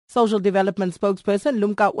Social development spokesperson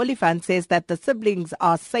Lumka Olifant says that the siblings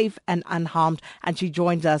are safe and unharmed, and she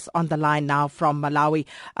joins us on the line now from Malawi.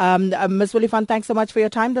 Ms. Olifant, thanks so much for your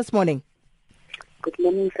time this morning. Good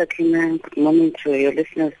morning, Sakina. Good morning to your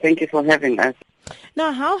listeners. Thank you for having us.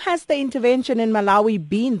 Now, how has the intervention in Malawi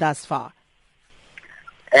been thus far?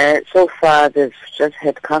 So far, they've just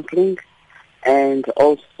had counseling and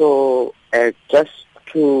also just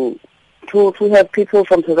to have people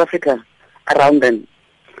from South Africa around them.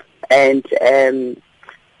 And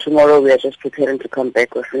tomorrow we are just preparing to come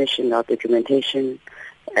back. We're finishing our documentation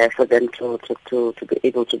for them to be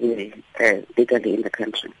able to be legally in the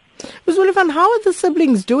country. Ms. Olifant, how are the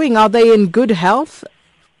siblings doing? Are they in good health?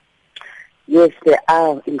 Yes, they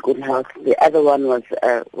are in good health. The other one was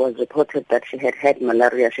reported that she had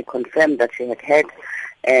malaria. She confirmed that she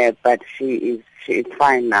had, but she is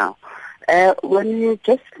fine now. When you're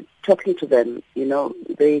just talking to them,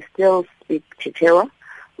 they still speak Chichewa,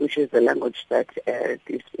 which is the language that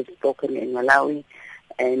is spoken in Malawi,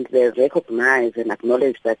 and they recognize and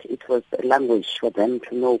acknowledge that it was a language for them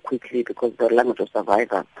to know quickly because the language of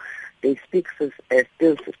survival. They speak still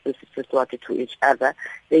Siswati to each other.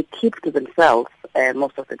 They keep to themselves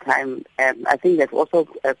most of the time. I think they've also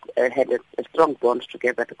had a strong bond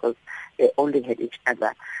together because they only had each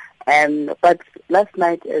other. But last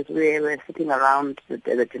night, as we were sitting around the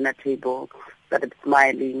dinner table, started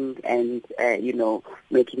smiling and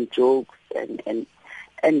making jokes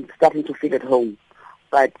and starting to feel at home.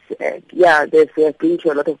 But they've been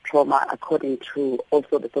through a lot of trauma, according to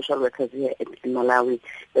also the social workers here in Malawi.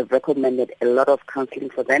 They've recommended a lot of counseling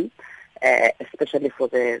for them, especially for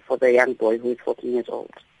the young boy who is 14 years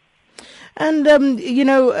old. And,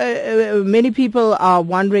 many people are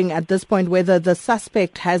wondering at this point whether the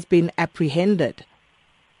suspect has been apprehended.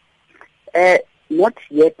 Not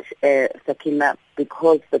yet, Sakina,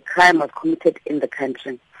 because the crime was committed in the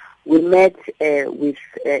country. We met with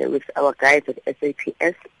our guys at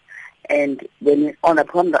SAPS, and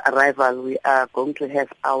upon the arrival, we are going to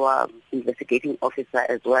have our investigating officer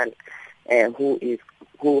as well,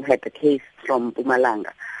 who had the case from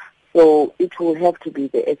Mpumalanga. So it will have to be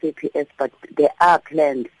the SAPS, but there are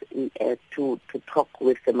plans to talk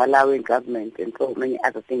with the Malawian government and so many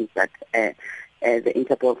other things that the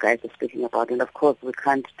Interpol guys are speaking about. And of course, we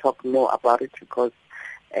can't talk more about it because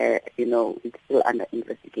it's still under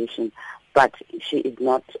investigation, but she is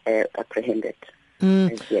not apprehended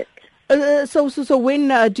as yet. So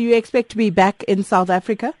when do you expect to be back in South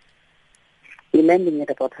Africa? We're landing at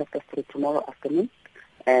about 3:30 tomorrow afternoon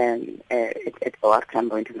at OR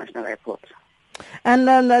Tambo International Airport.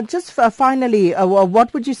 And just finally,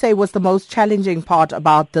 what would you say was the most challenging part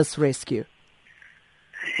about this rescue?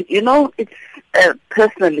 It's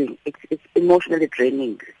personally, it's emotionally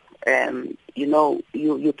draining.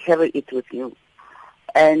 You carry it with you.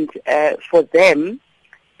 And for them,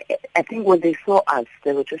 I think when they saw us,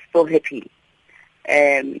 they were just so happy.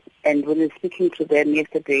 And when we were speaking to them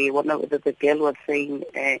yesterday, the girl was saying,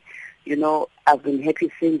 I've been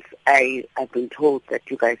happy since I've been told that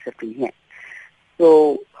you guys have been here.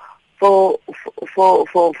 So for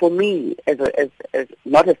me, as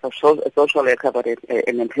not as a social worker, but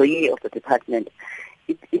an employee of the department,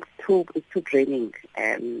 it's too draining,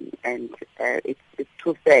 and it's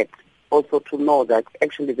too sad also to know that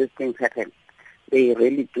actually these things happen. They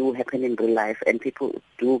really do happen in real life, and people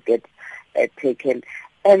do get taken.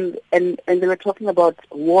 And they were talking about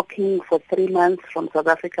walking for 3 months from South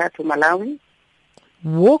Africa to Malawi.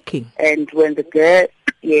 Walking. And when the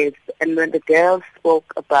girl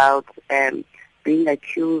spoke about being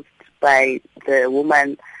accused by the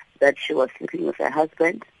woman that she was sleeping with her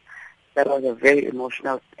husband, that was a very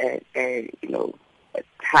emotional,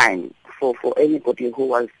 time for anybody who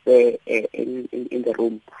was there in the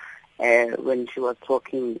room when she was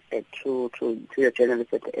talking to the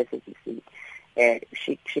journalist at the SABC.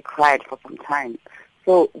 She cried for some time.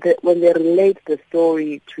 So when they relate the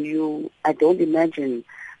story to you, I don't imagine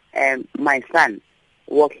my son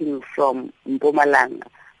walking from Mpumalanga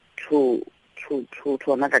to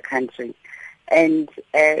another country, and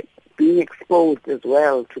being exposed as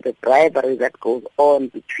well to the bribery that goes on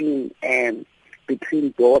between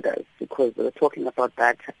borders, because they were talking about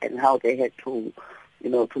that and how they had to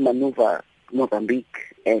maneuver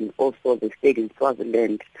Mozambique, and also they stayed in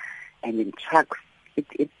Swaziland and in trucks.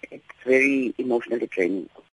 It's very emotionally draining.